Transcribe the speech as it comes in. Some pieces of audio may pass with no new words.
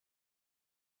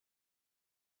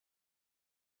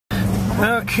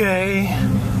Okay,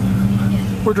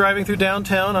 we're driving through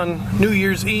downtown on New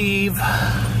Year's Eve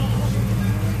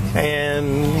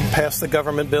and past the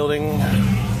government building.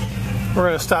 We're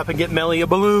going to stop and get Mely a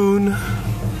balloon.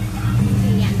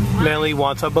 Mely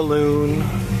wants a balloon.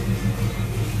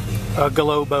 A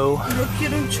globo.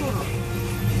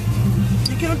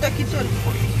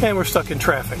 And we're stuck in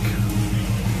traffic.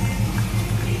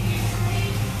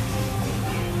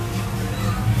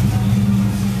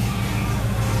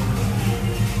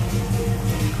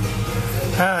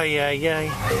 Ay, ay, ay.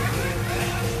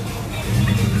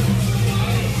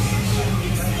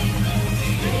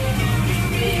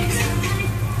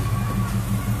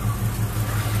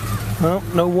 Oh,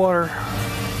 no water.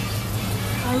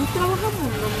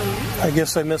 I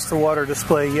guess I missed the water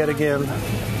display yet again.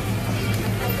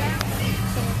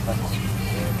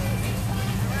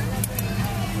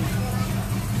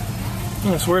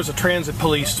 Yes, where's the transit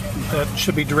police that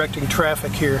should be directing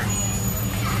traffic here?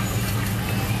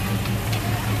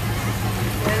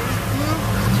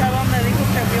 Chava me dijo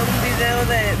que vio un video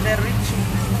de Richie,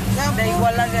 de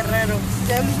Iguala Guerrero.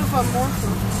 Ya lo hizo famoso.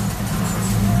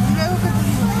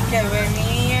 Que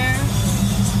venía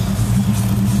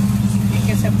y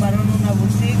que se paró en una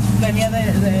boutique. Venía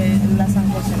de la San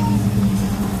José.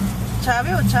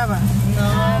 ¿Chave o Chava? No,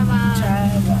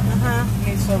 Chava. Ajá.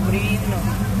 Mi sobrino.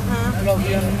 Ajá. Lo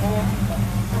vio en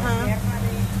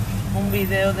un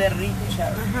video de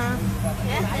Richard. Ajá.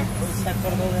 Se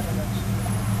acordó de Richard.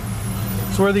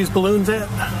 So where are these balloons at?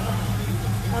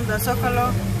 Anda,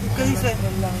 Zócalo. ¿Qué dice?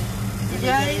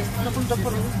 Ya lo apuntó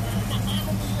por mí.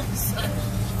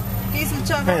 ¿Qué dice el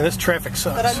Chava? Man, this traffic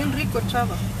sucks. Era bien rico,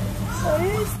 Chava.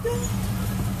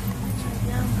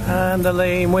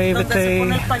 Ándale, muévete. ¿Dónde se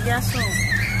pone el payaso?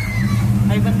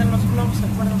 Ahí venden los globos, ¿se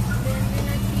acuerdan?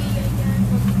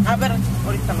 A ver,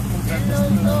 ahorita lo compraste.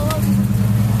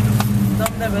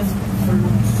 ¿Dónde ves?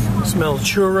 Smell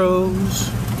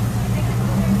churros.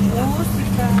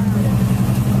 Música.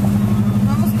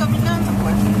 Vamos caminando,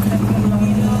 pues.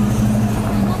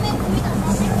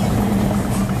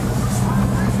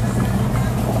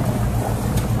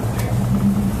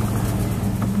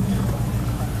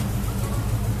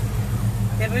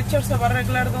 ¿El Richard se va a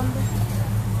arreglar dónde?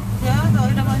 Ya, se va a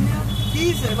ir a bañar.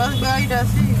 Sí, se va a ir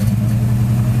así.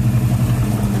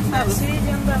 Así,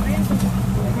 ya anda bien.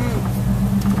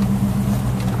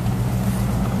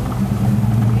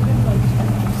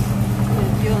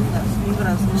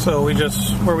 So we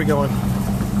just, where are we going?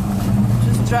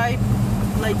 Just drive,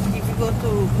 like if you go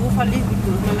to Buffalo,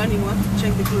 because Melanie wants to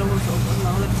check the globals over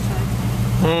now, let's try.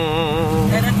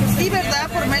 Sí, ¿verdad?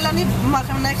 Por Melanie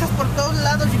manejas por todos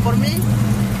lados y por mí.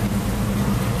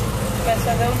 Que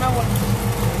se dé una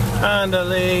vuelta.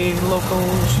 Ándale,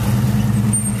 locals.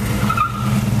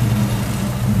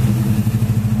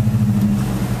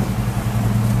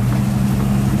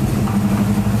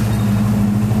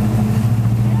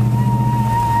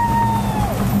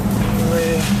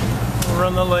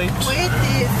 Run the lights. Wait,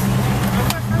 this.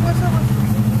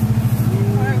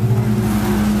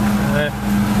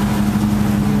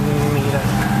 Mira.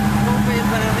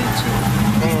 Para Richie.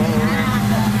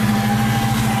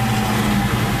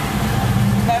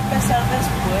 Va a empezar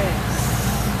después.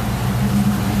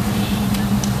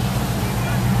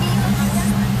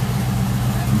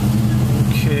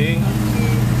 Okay.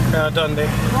 ¿Dónde?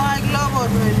 No hay globos,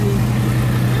 Mely.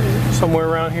 Somewhere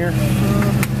around here.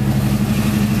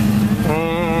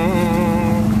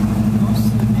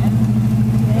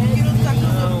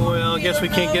 Oh, well, I guess we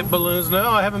can't get balloons.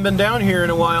 No, I haven't been down here in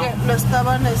a while.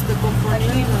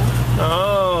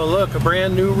 Oh, look, a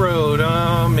brand new road.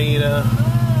 Oh, mira.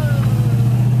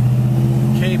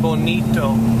 Que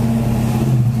bonito.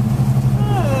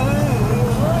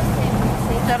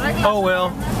 Oh,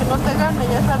 well.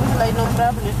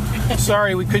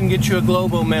 Sorry we couldn't get you a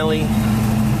globo, Mely.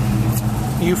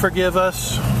 You forgive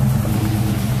us?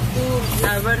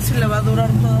 A ver si le va a durar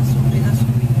toda su vida su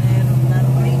dinero. Una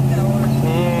rica ahora.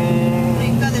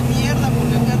 Rica de mierda,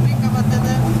 porque qué rica va a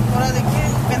tener. ¿Ahora de qué?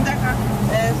 Pendeja.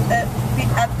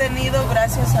 Ha tenido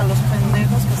gracias a los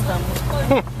pendejos que estamos.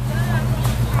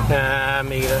 Ah,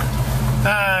 mira.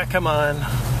 Ah, come on.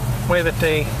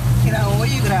 Muévete. Mira,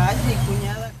 oye, gracias, cuñada.